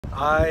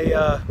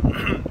I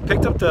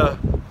picked up the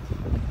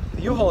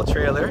U-Haul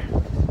trailer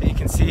that you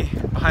can see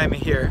behind me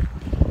here,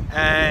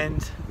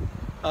 and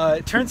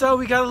it turns out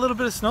we got a little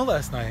bit of snow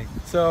last night,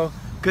 so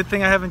good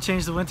thing I haven't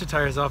changed the winter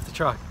tires off the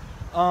truck.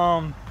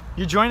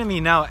 You're joining me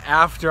now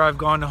after I've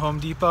gone to Home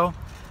Depot.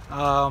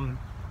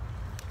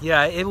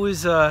 Yeah, it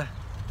was,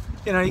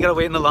 you know, you gotta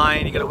wait in the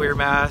line, you gotta wear a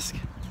mask,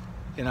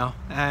 you know,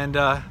 and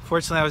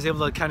fortunately I was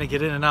able to kind of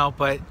get in and out,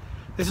 but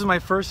this is my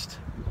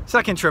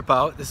second trip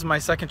out. This is my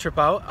second trip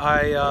out.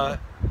 I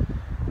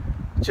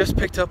just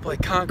picked up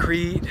like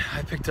concrete,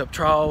 I picked up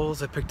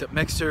trowels, I picked up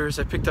mixers,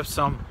 I picked up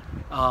some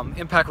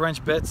impact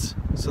wrench bits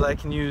so that I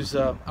can use,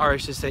 or I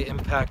should say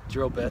impact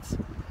drill bits,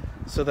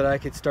 so that I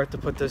could start to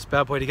put this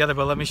bad boy together.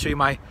 But let me show you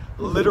my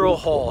literal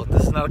haul.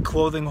 This is not a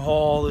clothing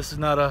haul, this is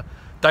not a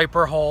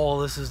diaper haul,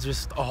 this is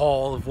just a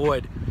haul of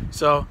wood.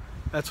 So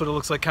that's what it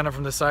looks like kind of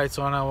from the side.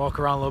 So I'm gonna walk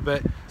around a little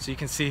bit so you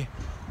can see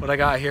what I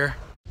got here.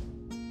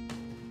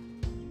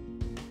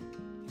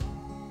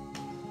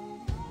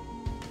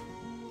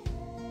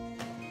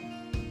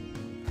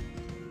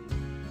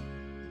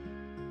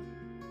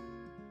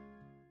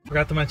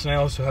 Forgot to mention I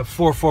also have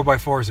 4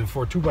 4x4s and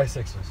 4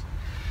 2x6s.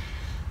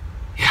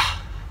 Yeah,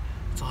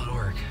 it's a lot of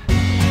work.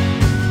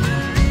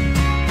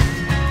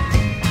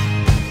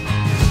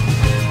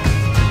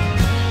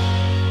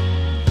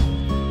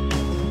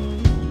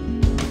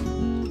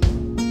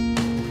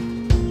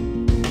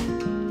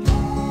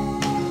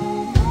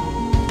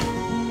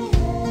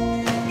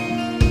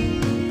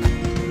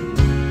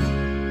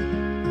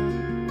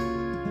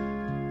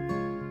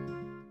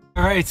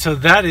 All right, so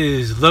that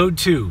is load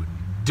 2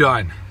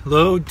 done.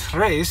 Load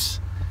 3.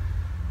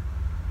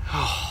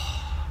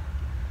 Oh,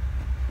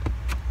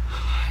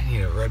 I need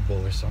a Red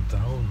Bull or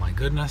something. Oh my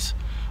goodness.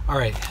 All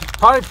right,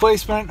 product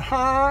placement.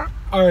 All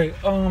right,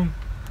 I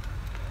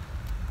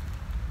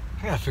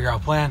gotta figure out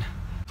a plan.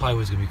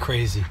 Plywood's gonna be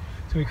crazy.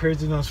 It's gonna be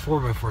crazy than those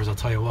 4x4s, I'll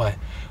tell you what.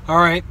 All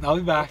right, I'll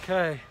be back.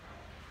 Okay,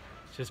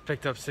 just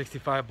picked up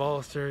 65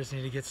 balusters.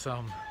 Need to get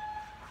some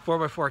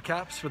 4x4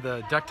 caps for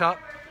the deck top.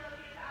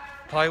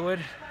 Plywood,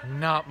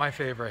 not my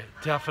favorite.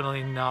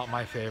 Definitely not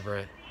my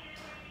favorite.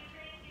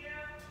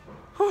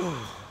 Whew.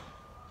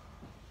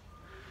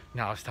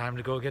 Now it's time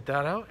to go get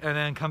that out and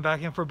then come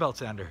back in for a belt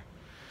sander.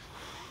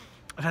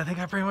 And I think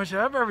I pretty much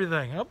have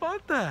everything. How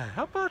about that?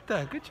 How about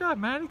that? Good job,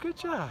 Maddie. Good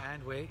job.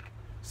 And wait.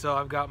 So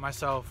I've got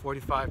myself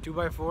 45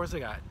 2x4s.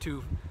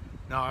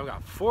 I've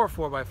got 4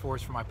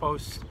 4x4s for my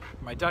posts,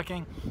 for my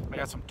decking. I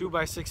got some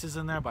 2x6s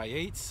in there by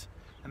 8s.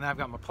 And then I've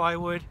got my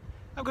plywood.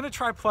 I'm gonna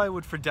try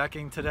plywood for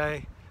decking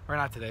today. Or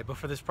not today, but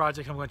for this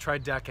project I'm going to try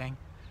decking,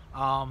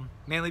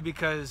 mainly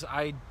because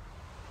I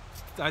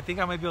think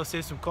I might be able to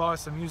save some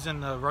costs. I'm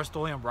using the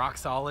Rust-Oleum Rock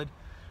Solid,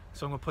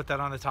 so I'm going to put that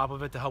on the top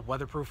of it to help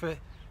weatherproof it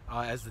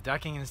as the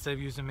decking instead of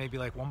using maybe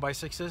like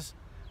 1x6s.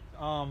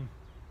 I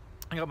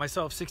got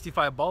myself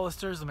 65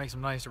 balusters to make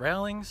some nice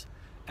railings,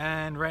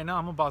 and right now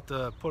I'm about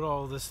to put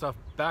all this stuff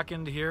back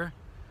into here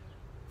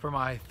for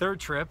my 3rd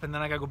trip, and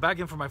then I gotta go back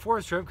in for my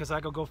 4th trip because I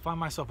gotta go find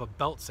myself a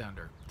belt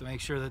sander to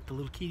make sure that the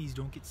little kitties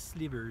don't get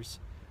slivers.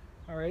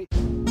 All right. You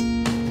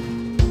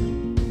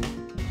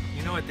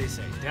know what they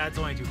say, dads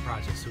only do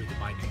projects so we can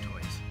buy new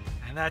toys.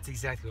 And that's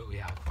exactly what we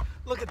have.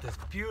 Look at this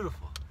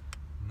beautiful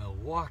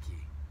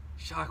Milwaukee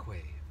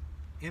Shockwave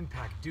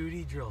Impact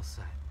Duty drill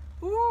set.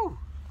 Woo!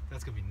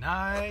 That's gonna be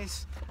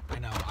nice. I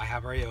know, I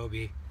have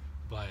Ryobi,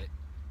 but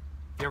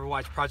if you ever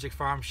watch Project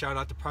Farm, shout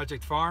out to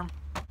Project Farm.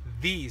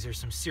 These are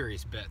some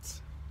serious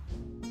bits.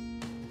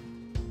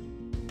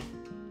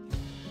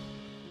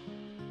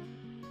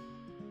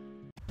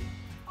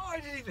 I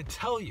didn't even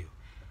tell you.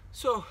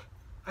 So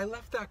I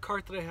left that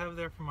cart that I have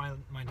there for my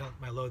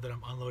load that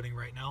I'm unloading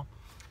right now.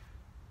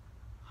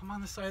 I'm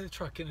on the side of the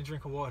truck getting a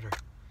drink of water,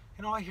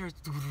 and all I hear is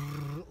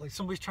like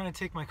somebody's trying to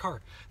take my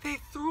cart. They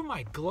threw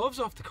my gloves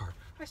off the cart.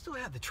 I still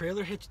had the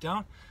trailer hitched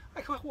down.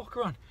 I go walk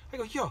around. I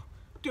go, yo,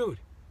 dude,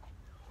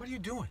 what are you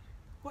doing?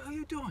 What are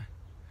you doing?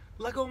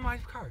 Let go of my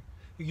cart.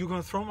 You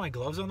gonna throw my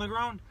gloves on the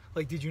ground?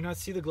 Like, did you not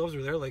see the gloves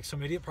were there? Like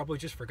some idiot probably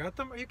just forgot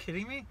them? Are you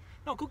kidding me?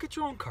 No, go get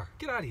your own car.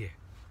 Get out of here.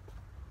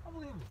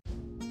 Unbelievable.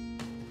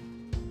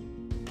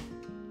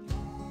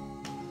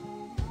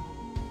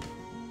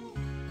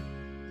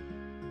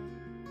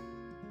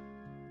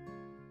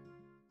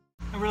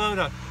 And we're loaded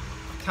up.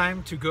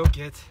 Time to go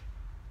get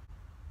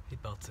a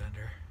belt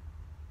sander.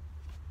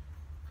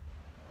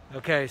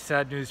 Okay,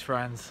 sad news,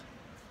 friends.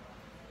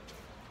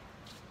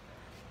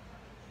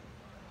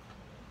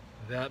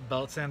 That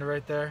belt sander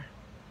right there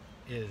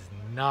is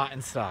not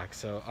in stock,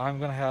 so I'm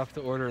gonna have to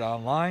order it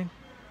online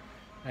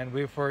and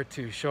wait for it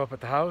to show up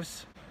at the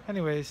house.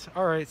 Anyways,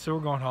 all right, so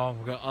we're going home.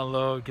 We're gonna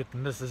unload, get the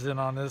missus in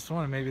on this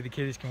one, and maybe the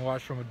kitties can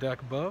watch from a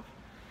deck above.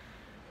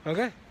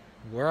 Okay,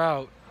 we're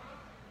out.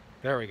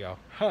 There we go.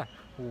 Huh,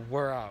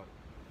 we're out.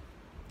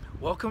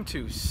 Welcome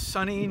to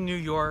sunny New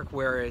York,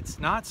 where it's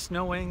not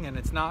snowing and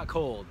it's not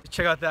cold.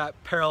 Check out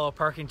that parallel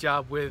parking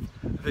job with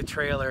the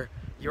trailer.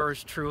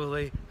 Yours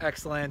truly,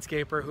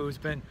 ex-landscaper who's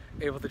been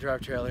able to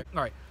drive trailer.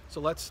 All right,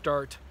 so let's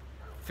start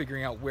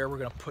figuring out where we're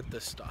gonna put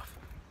this stuff.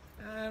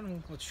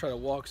 And let's try to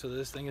walk so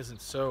this thing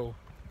isn't so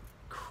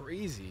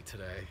crazy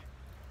today.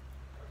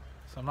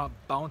 So I'm not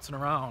bouncing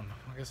around.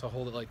 I guess I'll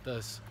hold it like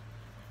this.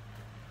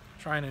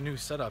 Trying a new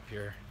setup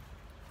here.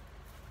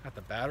 Got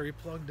the battery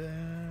plugged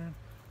in.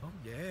 Oh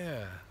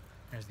yeah.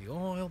 There's the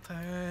oil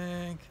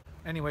tank.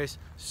 Anyways,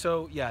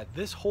 so yeah,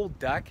 this whole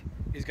deck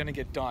is gonna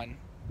get done.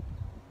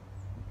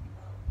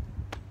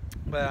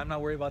 But I'm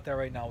not worried about that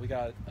right now. We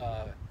got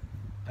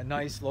a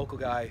nice local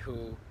guy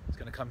who is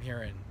gonna come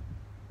here and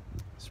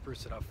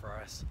spruce it up for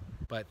us.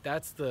 But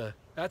that's the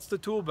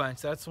tool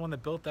bench. That's the one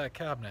that built that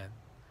cabinet.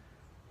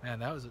 Man,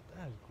 that was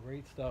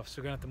great stuff.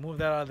 So we're gonna have to move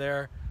that out of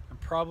there. I'm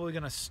probably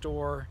gonna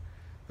store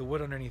the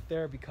wood underneath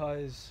there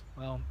because,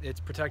 well, it's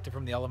protected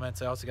from the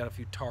elements. I also got a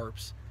few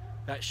tarps.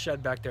 That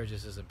shed back there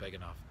just isn't big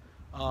enough.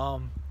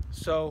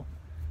 So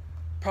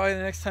probably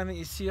the next time that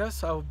you see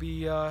us, I'll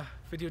be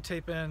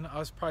videotaping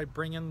us probably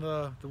bringing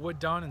the wood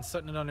down and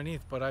setting it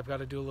underneath, but I've got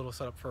to do a little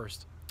setup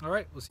first. All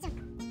right, we'll see.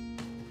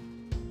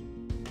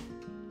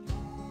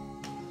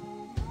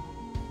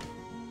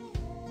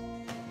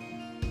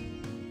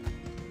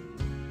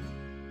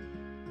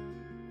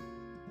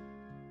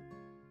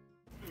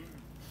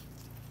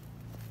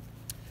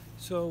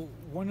 So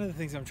one of the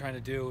things I'm trying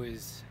to do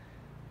is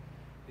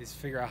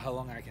figure out how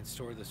long I can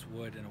store this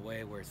wood in a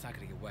way where it's not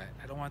going to get wet.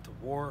 I don't want it to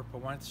warp. I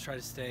want it to try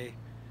to stay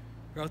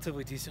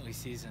relatively decently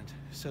seasoned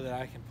so that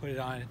I can put it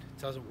on. It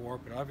doesn't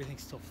warp, but everything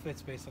still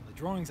fits based on the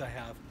drawings I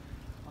have.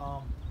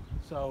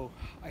 So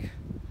I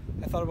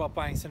thought about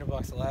buying cinder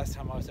blocks the last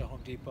time I was at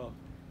Home Depot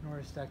in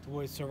order to stack the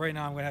wood. So right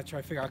now I'm going to have to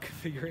try to figure out a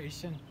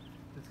configuration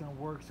that's going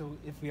to work. So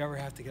if we ever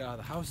have to get out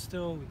of the house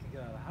still, we can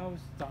get out of the house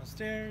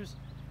downstairs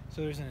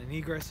so there isn't an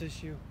egress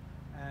issue.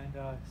 And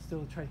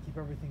still try to keep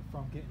everything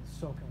from getting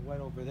soaking wet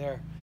over there.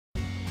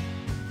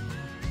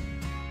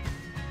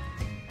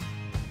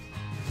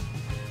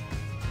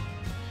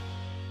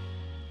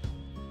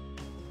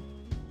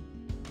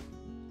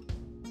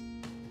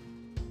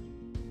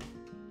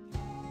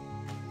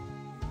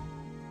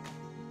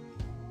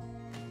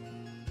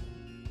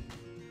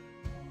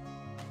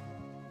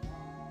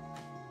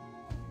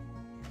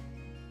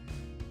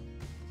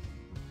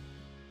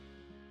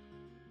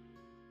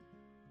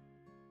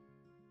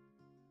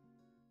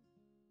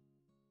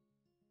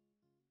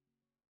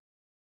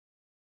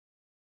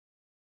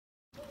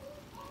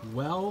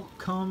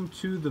 Welcome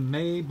to the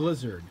May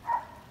Blizzard,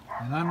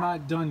 and I'm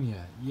not done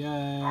yet.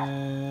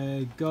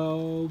 Yay!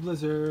 Go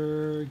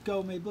Blizzard!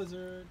 Go May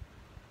Blizzard!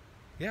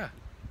 Yeah,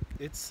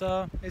 it's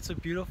a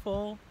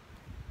beautiful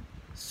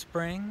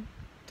spring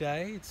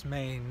day. It's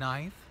May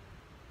 9th.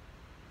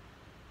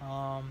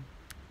 I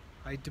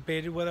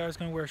debated whether I was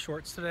going to wear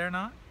shorts today or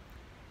not,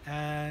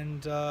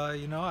 and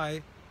you know,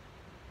 I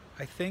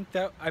think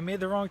that I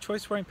made the wrong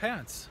choice wearing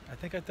pants. I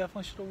think I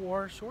definitely should have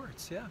wore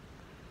shorts. Yeah,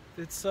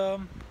 it's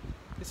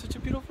such a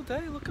beautiful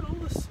day. Look at all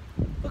this.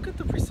 Look at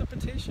the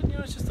precipitation. You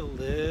know, it's just a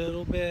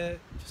little bit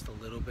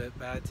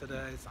bad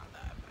today. It's not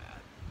that bad,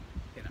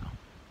 you know.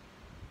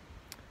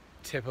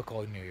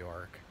 Typical New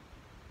York.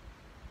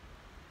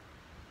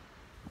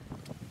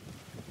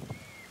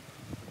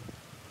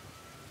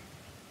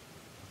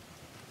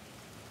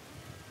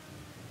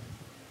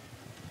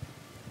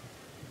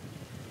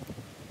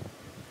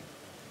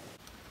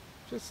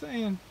 Just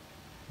saying.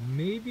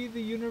 Maybe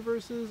the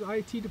universe's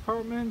IT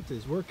department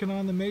is working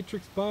on the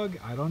Matrix bug.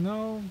 I don't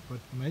know, but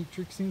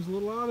Matrix seems a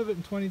little out of it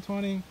in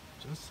 2020.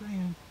 Just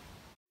saying.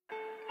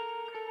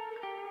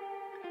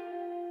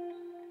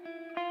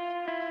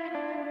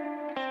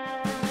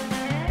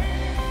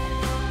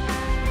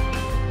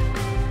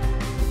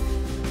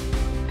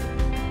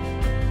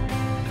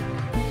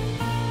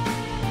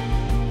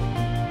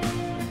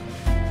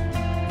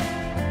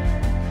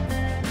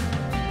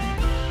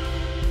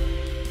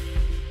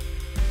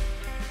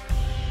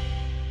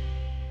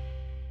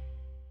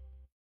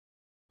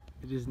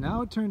 It is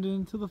now turned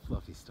into the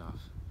fluffy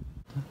stuff.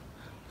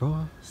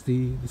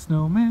 Frosty the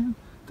Snowman.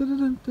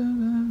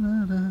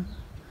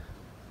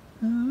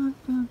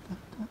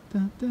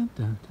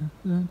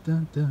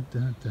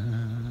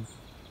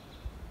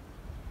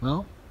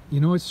 Well, you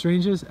know what's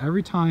strange is?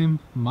 Every time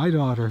my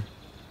daughter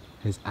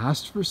has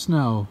asked for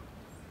snow,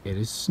 it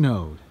has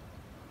snowed.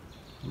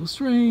 A little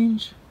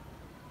strange.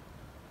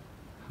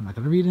 I'm not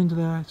going to read into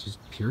that. It's just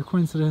pure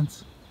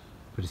coincidence.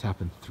 But it's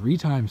happened 3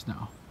 times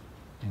now.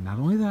 And not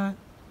only that,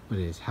 but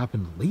it has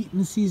happened late in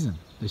the season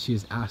that she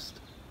has asked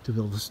to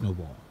build a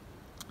snowball.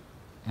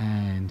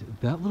 And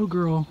that little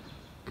girl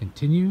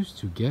continues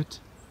to get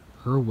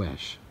her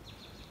wish.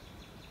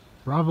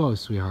 Bravo,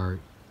 sweetheart.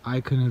 I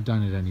couldn't have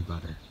done it any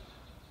better.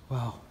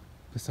 Well,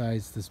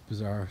 besides this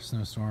bizarre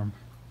snowstorm,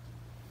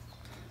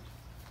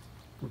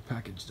 we're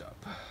packaged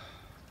up.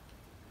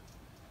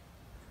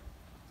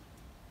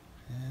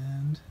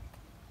 And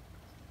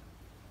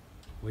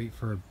wait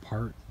for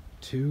part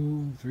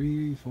 2,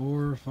 3,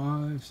 4,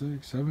 5,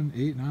 6, 7,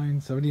 8,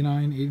 9,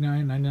 79,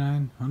 89,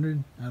 99,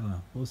 100. I don't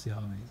know. We'll see how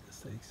many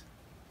this takes.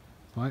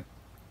 But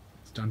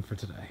it's done for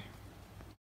today.